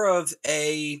more of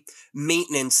a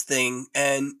maintenance thing.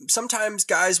 And sometimes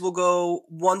guys will go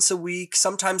once a week.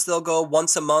 Sometimes they'll go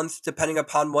once a month, depending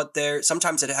upon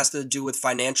sometimes it has to do with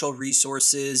financial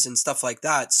resources and stuff like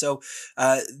that. So,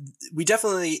 we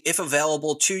definitely, if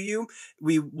available to you,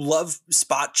 we love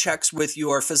spot checks with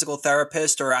your physical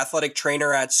therapist or athletic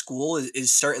trainer at school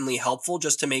is certainly helpful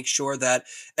just to make sure that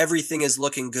everything is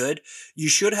looking good. You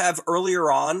should have earlier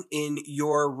on in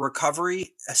your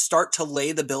recovery start to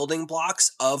lay the building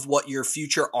blocks of what your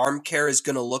future arm care is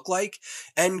going to look like.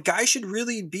 And guys should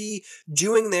really be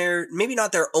doing maybe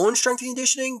not their own strength and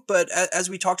conditioning, but as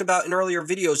we talked about in earlier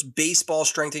videos, baseball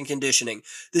strength and conditioning.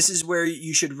 This is where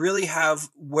you should really have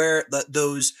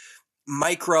those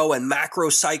micro and macro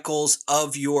cycles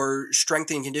of your strength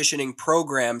and conditioning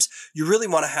programs. You really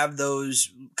want to have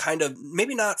those kind of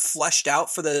maybe not fleshed out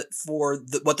for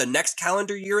what the next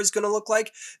calendar year is going to look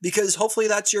like, because hopefully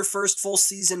that's your first full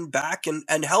season back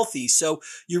and healthy. So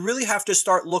you really have to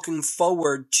start looking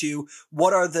forward to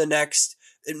what are the next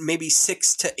maybe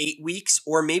 6 to 8 weeks,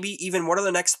 or maybe even what are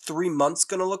the next 3 months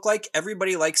going to look like.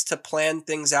 Everybody likes to plan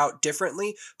things out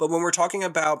differently, but when we're talking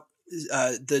about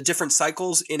the different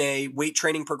cycles in a weight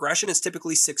training progression, is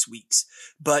typically 6 weeks.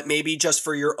 But maybe just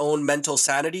for your own mental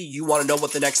sanity, you want to know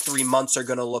what the next 3 months are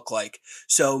going to look like.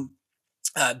 So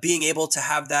being able to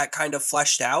have that kind of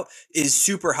fleshed out is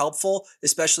super helpful,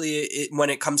 especially when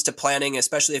it comes to planning,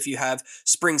 especially if you have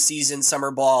spring season,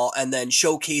 summer ball, and then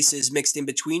showcases mixed in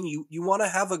between. You want to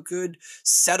have a good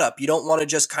setup. You don't want to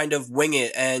just kind of wing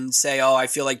it and say, oh, I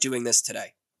feel like doing this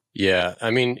today. Yeah.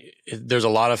 I mean, there's a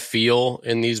lot of feel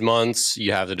in these months.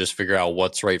 You have to just figure out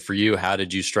what's right for you. How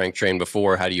did you strength train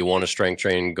before? How do you want to strength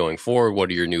train going forward? What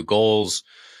are your new goals?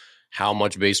 How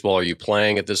much baseball are you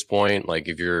playing at this point? Like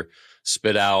if you're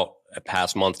spit out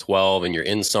past month 12 and you're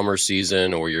in summer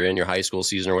season or you're in your high school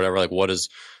season or whatever, like what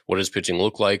does pitching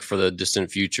look like for the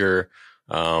distant future?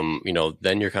 Then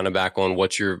you're kind of back on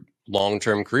what's your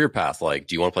long-term career path like.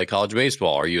 Do you want to play college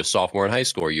baseball? Are you a sophomore in high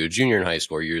school? Are you a junior in high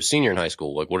school? Are you a senior in high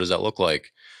school? Like, what does that look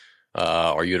like?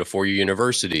 Are you at a 4-year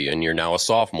university and you're now a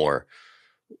sophomore?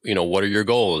 What are your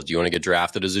goals? Do you want to get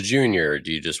drafted as a junior?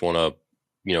 Do you just want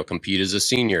to, compete as a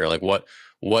senior? Like what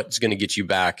what's going to get you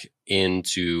back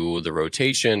into the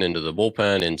rotation, into the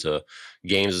bullpen, into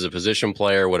games as a position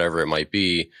player, whatever it might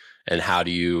be. And how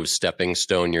do you stepping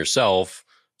stone yourself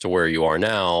to where you are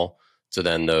now to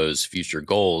then those future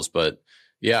goals? But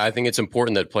yeah, I think it's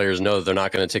important that players know that they're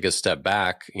not going to take a step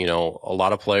back. You know, a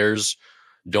lot of players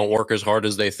don't work as hard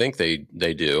as they think they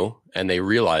do. And they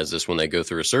realize this when they go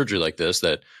through a surgery like this,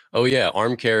 that, oh yeah,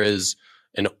 arm care is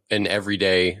an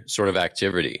everyday sort of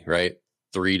activity, right?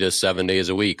 3 to 7 days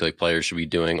a week, like players should be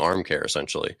doing arm care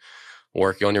essentially.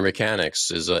 Working on your mechanics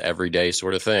is a everyday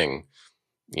sort of thing.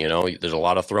 You know, there's a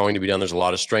lot of throwing to be done. There's a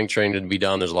lot of strength training to be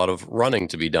done. There's a lot of running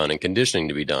to be done and conditioning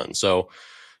to be done. So,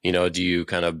 you know, do you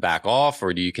kind of back off,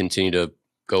 or do you continue to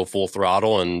go full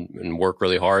throttle and work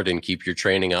really hard and keep your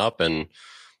training up? And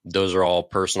those are all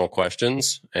personal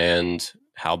questions. And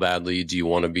how badly do you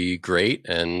want to be great?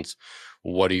 And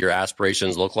what do your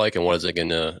aspirations look like? And what is it going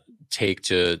to take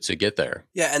to get there?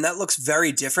 Yeah, and that looks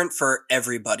very different for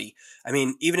everybody. I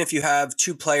mean, even if you have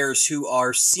two players who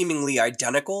are seemingly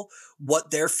identical,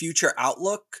 what their future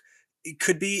outlook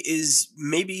could be is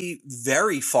maybe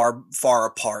very far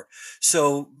apart.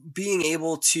 So being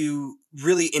able to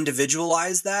really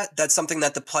individualize that's something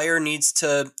that the player needs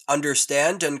to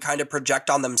understand and kind of project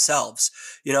on themselves.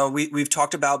 You know, we've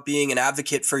talked about being an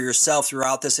advocate for yourself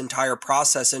throughout this entire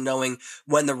process and knowing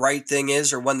when the right thing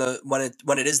is, or when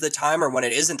it is the time, or when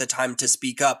it isn't the time to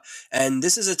speak up. And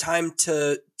this is a time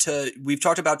to we've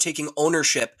talked about taking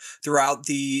ownership throughout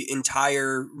the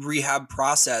entire rehab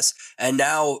process. And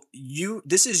now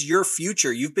this is your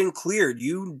future. You've been cleared.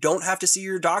 You don't have to see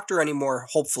your doctor anymore,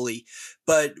 hopefully,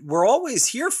 but we're always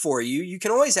here for you. You can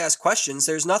always ask questions.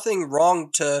 There's nothing wrong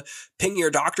to ping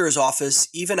your doctor's office,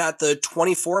 even at the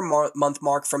 24-month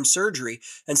mark from surgery,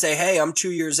 and say, hey, I'm 2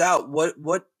 years out.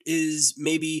 What is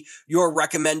maybe your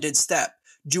recommended step?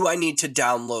 Do I need to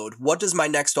download? What does my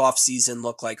next off season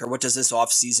look like? Or what does this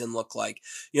off season look like?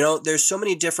 You know, there's so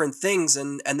many different things.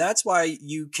 And that's why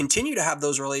you continue to have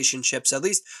those relationships. At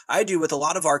least I do with a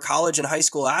lot of our college and high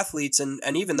school athletes, and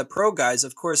even the pro guys.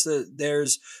 Of course,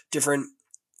 there's different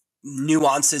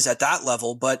nuances at that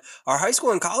level, but our high school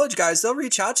and college guys, they'll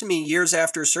reach out to me years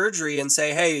after surgery and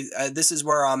say, hey, this is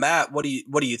where I'm at. What do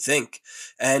you think?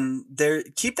 And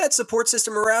keep that support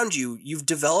system around you. You've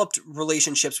developed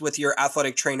relationships with your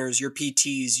athletic trainers, your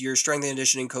PTs, your strength and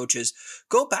conditioning coaches.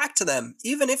 Go back to them,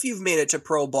 even if you've made it to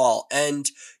pro ball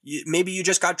and maybe you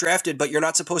just got drafted, but you're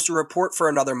not supposed to report for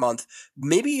another month.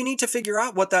 Maybe you need to figure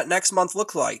out what that next month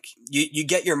looks like. You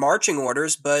get your marching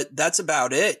orders, but that's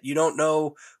about it. You don't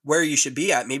know where you should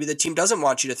be at. Maybe the team doesn't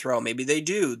want you to throw. Maybe they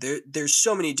do. There's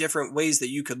so many different ways that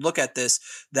you could look at this,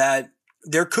 that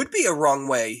there could be a wrong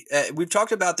way. We've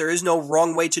talked about there is no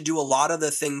wrong way to do a lot of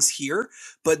the things here,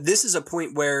 but this is a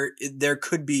point where there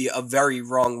could be a very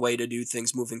wrong way to do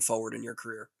things moving forward in your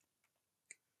career.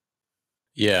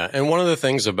 Yeah. And one of the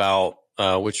things about,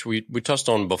 which we touched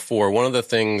on before, one of the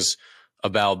things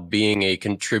about being a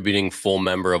contributing full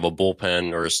member of a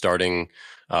bullpen or a starting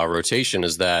rotation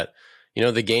is that, you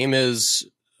know, the games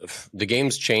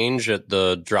change at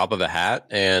the drop of a hat.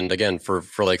 And again, for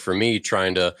me,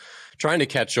 trying to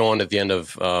catch on at the end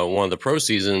of one of the pro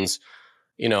seasons,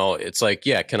 you know, it's like,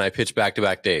 yeah, can I pitch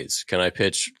back-to-back days? Can I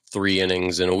pitch 3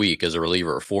 innings in a week as a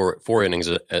reliever, four innings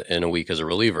in a week as a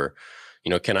reliever? You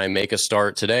know, can I make a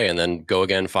start today and then go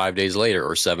again 5 days later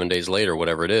or 7 days later,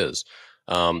 whatever it is?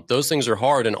 Those things are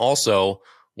hard. And also,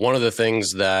 one of the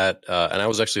things that, and I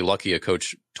was actually lucky, a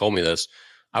coach told me this,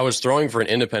 I was throwing for an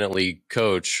independent league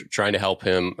coach, trying to help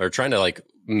him, or trying to like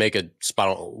win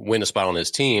a spot on his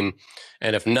team.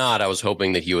 And if not, I was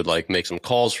hoping that he would like make some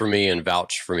calls for me and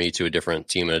vouch for me to a different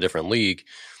team in a different league.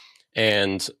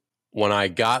 And when I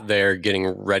got there getting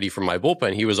ready for my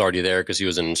bullpen, he was already there because he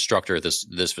was an instructor at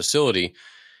this facility.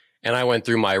 And I went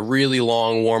through my really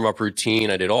long warm-up routine.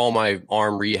 I did all my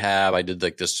arm rehab. I did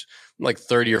like this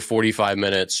 30 or 45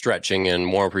 minute stretching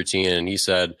and warm-up routine. And he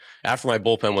said, after my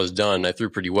bullpen was done, I threw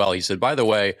pretty well. He said, by the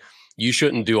way, you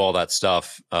shouldn't do all that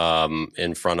stuff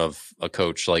in front of a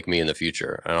coach like me in the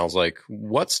future. And I was like,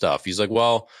 what stuff? He's like,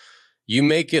 well, you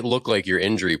make it look like you're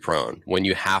injury prone when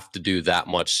you have to do that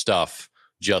much stuff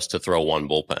just to throw one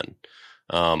bullpen.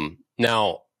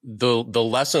 Now, the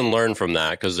lesson learned from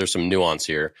that, because there's some nuance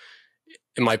here,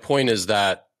 and my point is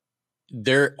that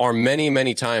there are many,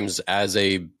 many times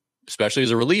especially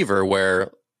as a reliever,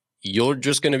 where you're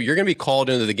going to be called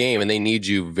into the game and they need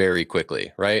you very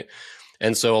quickly, right?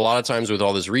 And so a lot of times with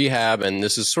all this rehab, and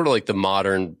this is sort of like the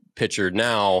modern pitcher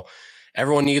now,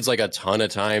 everyone needs like a ton of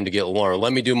time to get more.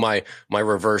 Let me do my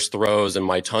reverse throws and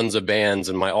my tons of bands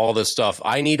and my all this stuff.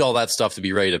 I need all that stuff to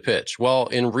be ready to pitch. Well,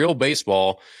 in real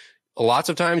baseball, lots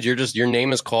of times your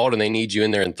name is called and they need you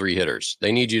in there in 3 hitters.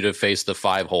 They need you to face the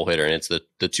 5-hole hitter, and it's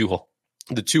the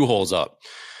 2 holes up.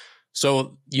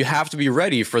 So you have to be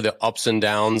ready for the ups and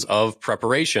downs of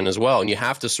preparation as well. And you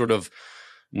have to sort of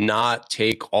not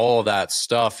take all of that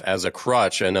stuff as a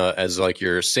crutch and as like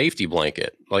your safety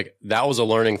blanket. Like that was a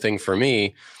learning thing for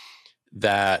me,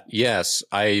 that yes,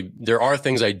 there are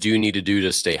things I do need to do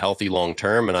to stay healthy long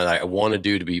term, and I want to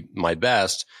do to be my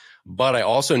best. But I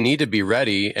also need to be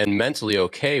ready and mentally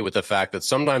okay with the fact that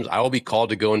sometimes I will be called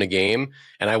to go in a game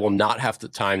and I will not have the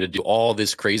time to do all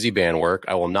this crazy band work.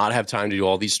 I will not have time to do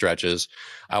all these stretches.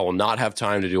 I will not have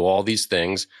time to do all these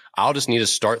things. I'll just need to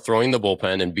start throwing the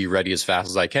bullpen and be ready as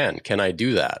fast as I can. Can I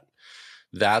do that?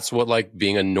 That's what like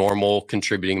being a normal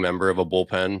contributing member of a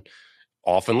bullpen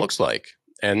often looks like.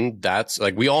 And that's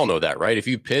like, we all know that, right? If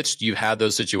you pitched, you've had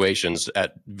those situations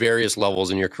at various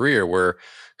levels in your career where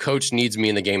coach needs me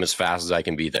in the game as fast as I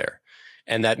can be there.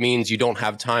 And that means you don't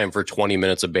have time for 20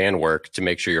 minutes of band work to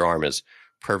make sure your arm is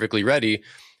perfectly ready.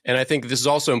 And I think this is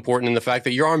also important in the fact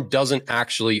that your arm doesn't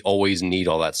actually always need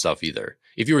all that stuff either.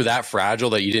 If you were that fragile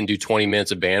that you didn't do 20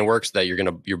 minutes of band work so that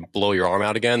you blow your arm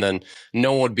out again, then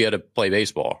no one would be able to play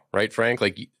baseball, right, Frank?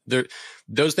 Like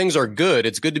those things are good.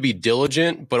 It's good to be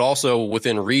diligent, but also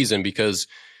within reason, because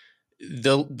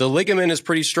the ligament is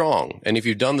pretty strong. And if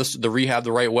you've done the rehab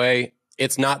the right way,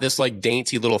 it's not this like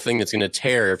dainty little thing that's going to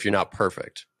tear if you're not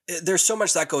perfect. There's so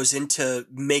much that goes into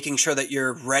making sure that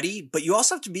you're ready, but you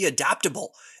also have to be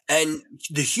adaptable. And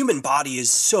the human body is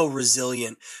so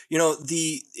resilient. You know,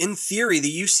 in theory,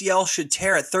 the UCL should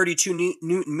tear at 32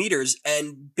 Newton meters,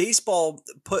 and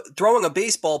throwing a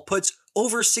baseball puts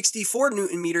over 64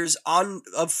 Newton meters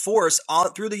of force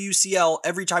through the UCL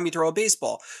every time you throw a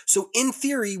baseball. So in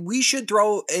theory,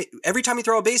 every time you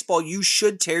throw a baseball, you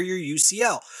should tear your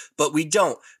UCL, but we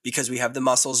don't, because we have the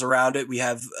muscles around it. We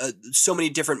have so many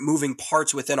different moving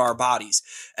parts within our bodies,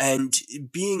 and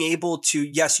being able to,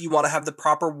 yes, you want to have the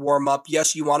proper warm up.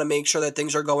 Yes, you want to make sure that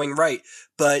things are going right,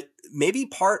 but maybe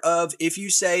part of, if you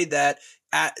say that,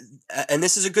 and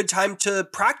this is a good time to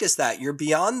practice that, you're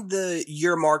beyond the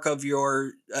year mark of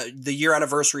the year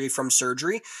anniversary from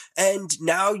surgery, and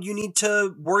now you need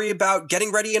to worry about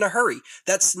getting ready in a hurry.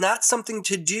 That's not something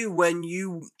to do when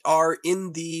you are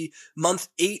in the month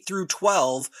 8 through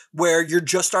 12, where you're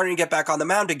just starting to get back on the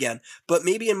mound again. But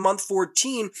maybe in month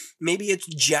 14, maybe it's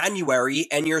January,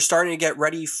 and you're starting to get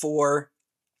ready for,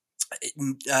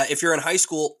 if you're in high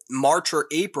school, March or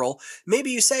April.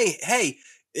 Maybe you say, hey,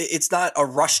 it's not a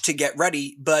rush to get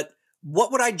ready, but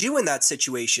what would I do in that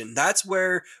situation? That's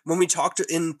where, when we talked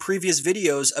in previous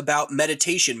videos about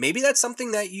meditation, maybe that's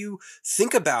something that you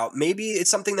think about. Maybe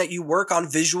it's something that you work on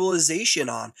visualization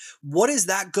on. What is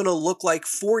that going to look like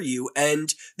for you?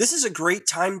 And this is a great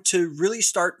time to really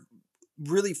start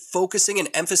really focusing and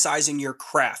emphasizing your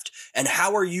craft. And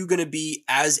how are you going to be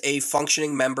as a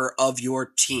functioning member of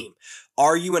your team?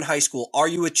 Are you in high school? Are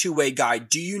you a two-way guy?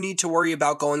 Do you need to worry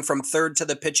about going from third to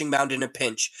the pitching mound in a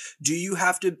pinch?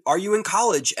 Are you in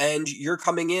college and you're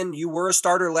coming in, you were a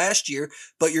starter last year,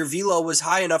 but your velo was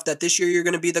high enough that this year you're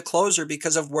going to be the closer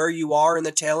because of where you are in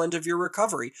the tail end of your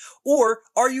recovery? Or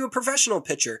are you a professional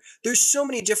pitcher? There's so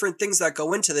many different things that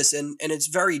go into this, and it's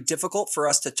very difficult for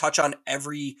us to touch on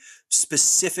every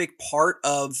specific part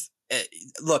of.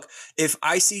 Look, if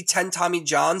I see 10 Tommy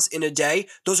Johns in a day,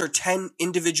 those are 10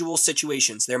 individual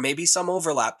situations. There may be some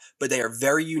overlap, but they are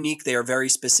very unique. They are very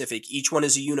specific. Each one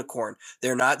is a unicorn.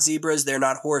 They're not zebras. They're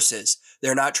not horses.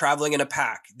 They're not traveling in a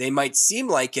pack. They might seem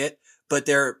like it, but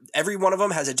every one of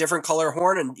them has a different color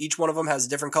horn, and each one of them has a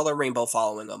different color rainbow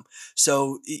following them.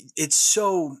 So it's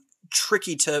so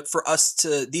tricky for us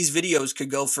to, these videos could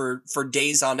go for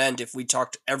days on end if we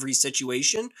talked every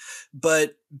situation,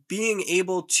 but being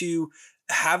able to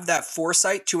have that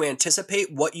foresight to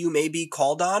anticipate what you may be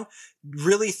called on,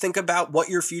 really think about what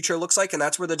your future looks like. And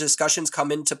that's where the discussions come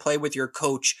into play with your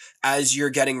coach as you're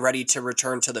getting ready to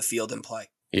return to the field and play.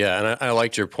 Yeah. And I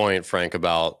liked your point, Frank,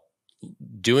 about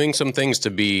doing some things to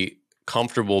be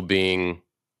comfortable being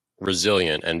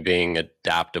resilient and being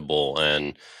adaptable.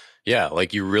 And yeah,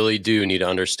 like you really do need to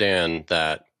understand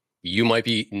that you might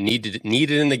be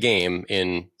needed in the game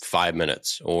in 5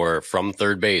 minutes, or from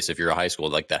third base if you're a high school.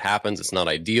 Like that happens. It's not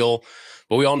ideal,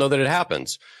 but we all know that it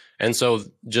happens. And so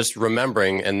just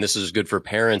remembering, and this is good for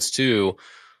parents too,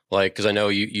 like, because I know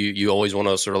you always want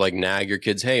to sort of like nag your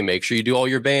kids, hey, make sure you do all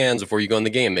your bands before you go in the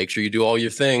game. Make sure you do all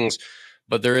your things.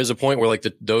 But there is a point where like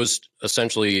those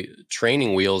essentially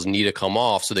training wheels need to come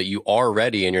off so that you are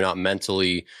ready and you're not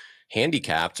mentally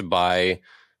handicapped by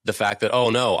the fact that, oh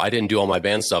no, I didn't do all my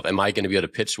band stuff. Am I going to be able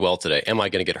to pitch well today? Am I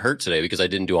going to get hurt today because I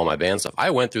didn't do all my band stuff? I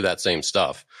went through that same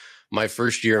stuff, my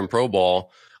first year in pro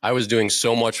ball, I was doing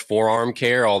so much forearm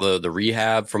care, all the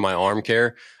rehab for my arm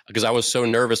care, because I was so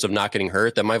nervous of not getting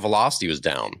hurt that my velocity was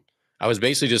down. I was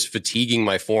basically just fatiguing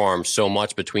my forearm so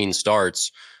much between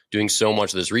starts, doing so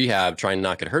much of this rehab, trying to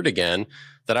not get hurt again,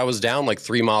 that I was down like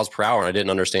 3 miles per hour and I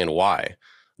didn't understand why.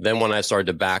 Then when I started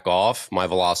to back off, my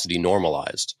velocity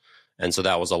normalized. And so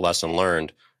that was a lesson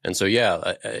learned. And so,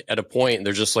 yeah, at a point,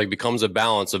 there just like becomes a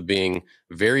balance of being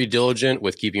very diligent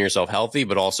with keeping yourself healthy,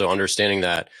 but also understanding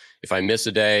that if I miss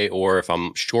a day or if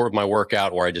I'm short of my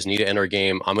workout or I just need to enter a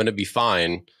game, I'm going to be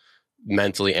fine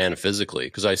mentally and physically.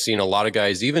 Because I've seen a lot of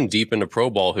guys, even deep into pro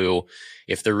ball, who,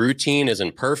 if the routine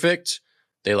isn't perfect,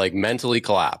 they like mentally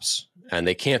collapse and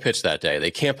they can't pitch that day. They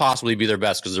can't possibly be their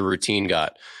best because the routine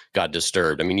got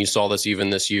disturbed. I mean, you saw this even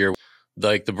this year.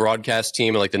 Like the broadcast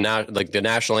team, like the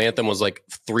national anthem was like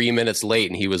 3 minutes late,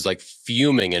 and he was like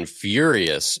fuming and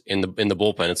furious in the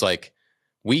bullpen. It's like,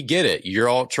 we get it. You're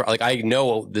all like, I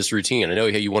know this routine. I know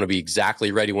you want to be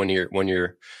exactly ready when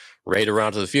you're ready to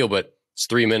round to the field, but it's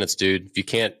 3 minutes, dude. If you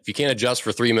can't adjust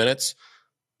for 3 minutes,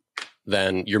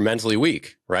 then you're mentally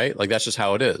weak, right? Like that's just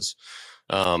how it is.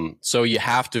 So you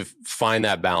have to find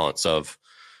that balance of,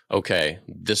 okay,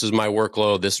 this is my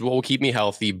workload. This is what will keep me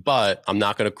healthy, but I'm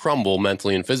not going to crumble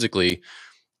mentally and physically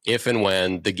if and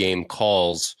when the game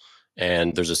calls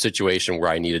and there's a situation where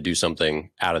I need to do something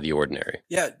out of the ordinary.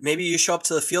 Yeah, maybe you show up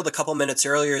to the field a couple minutes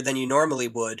earlier than you normally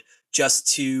would,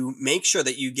 just to make sure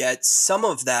that you get some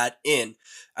of that in.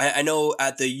 I know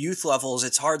at the youth levels,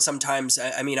 it's hard sometimes.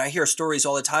 I mean, I hear stories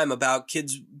all the time about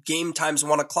kids' game times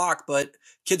 1 o'clock, but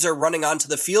kids are running onto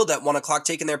the field at 1 o'clock,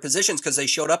 taking their positions because they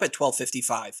showed up at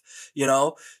 12:55,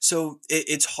 So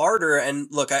it's harder. And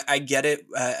look, I get it.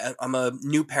 I'm a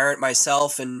new parent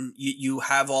myself, and you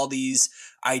have all these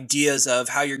ideas of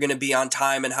how you're going to be on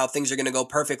time and how things are going to go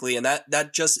perfectly. And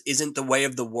that just isn't the way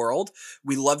of the world.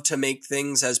 We love to make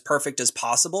things as perfect as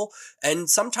possible. And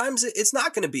sometimes it's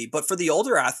not going to be, but for the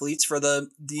older athletes, for the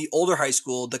older high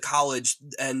school, the college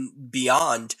and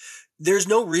beyond, there's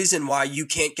no reason why you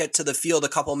can't get to the field a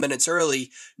couple minutes early,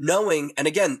 knowing, and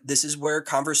again, this is where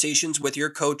conversations with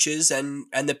your coaches and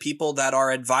the people that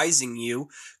are advising you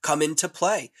come into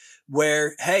play.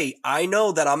 Where, hey, I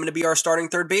know that I'm going to be our starting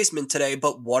third baseman today,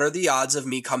 but what are the odds of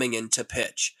me coming in to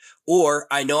pitch? Or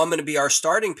I know I'm going to be our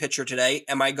starting pitcher today.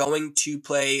 Am I going to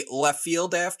play left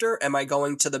field after? Am I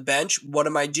going to the bench? What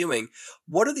am I doing?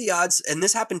 What are the odds? And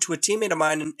this happened to a teammate of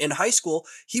mine in high school.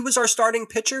 He was our starting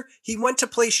pitcher. He went to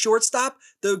play shortstop.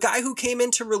 The guy who came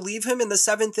in to relieve him in the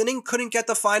 7th inning couldn't get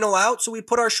the final out, so we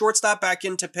put our shortstop back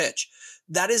in to pitch.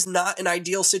 That is not an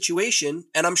ideal situation,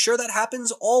 and I'm sure that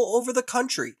happens all over the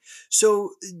country.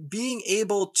 So being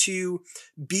able to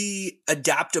be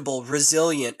adaptable,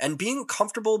 resilient, and being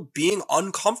comfortable being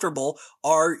uncomfortable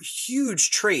are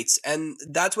huge traits, and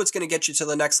that's what's going to get you to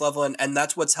the next level, and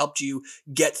that's what's helped you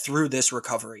get through this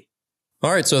recovery.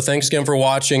 All right, so thanks again for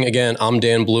watching. Again, I'm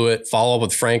Dan Blewett. Follow up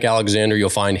with Frank Alexander. You'll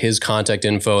find his contact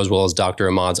info as well as Dr.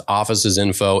 Ahmad's office's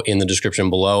info in the description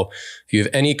below. If you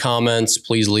have any comments,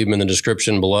 please leave them in the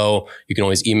description below. You can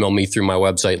always email me through my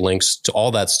website. Links to all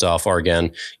that stuff are,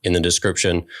 again, in the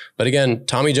description. But again,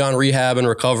 Tommy John rehab and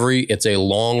recovery, it's a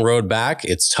long road back.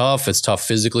 It's tough. It's tough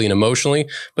physically and emotionally.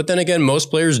 But then again,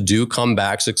 most players do come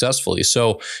back successfully.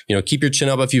 So, keep your chin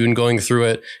up if you've been going through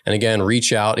it. And again,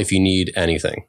 reach out if you need anything.